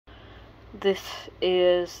This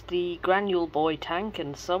is the granule boy tank,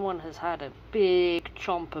 and someone has had a big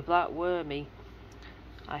chomp of that wormy.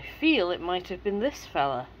 I feel it might have been this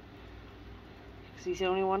fella, because he's the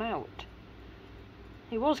only one out.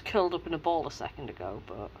 He was curled up in a ball a second ago,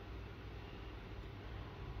 but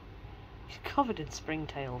he's covered in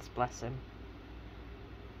springtails, bless him.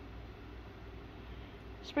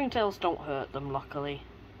 Springtails don't hurt them, luckily.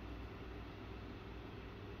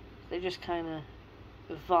 They just kind of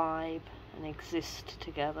vibe and exist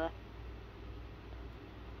together.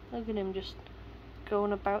 Look at him just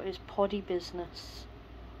going about his poddy business,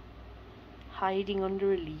 hiding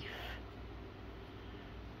under a leaf.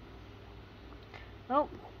 Oh,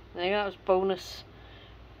 there you go, that was bonus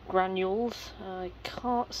granules. I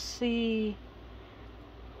can't see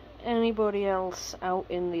anybody else out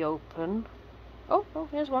in the open. Oh,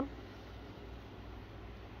 here's one.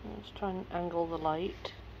 Let's try and angle the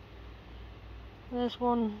light. There's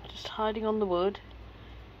one just hiding on the wood.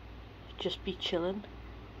 Just be chilling.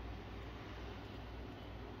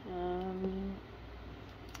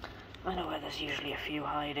 I know where there's usually a few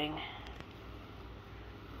hiding.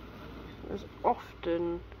 There's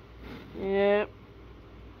often... Yep.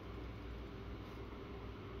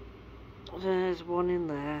 There's one in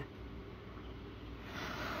there.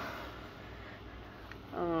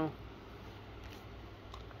 Oh.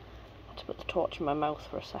 I had to put the torch in my mouth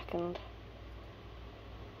for a second.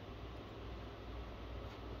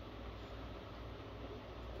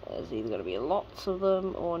 There's either going to be lots of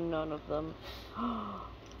them or none of them.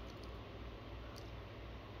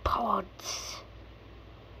 Pods!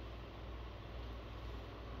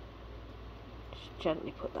 Just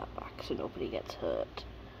gently put that back so nobody gets hurt.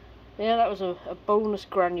 Yeah, that was a bonus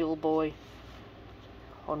granule boy.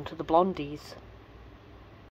 On to the blondies.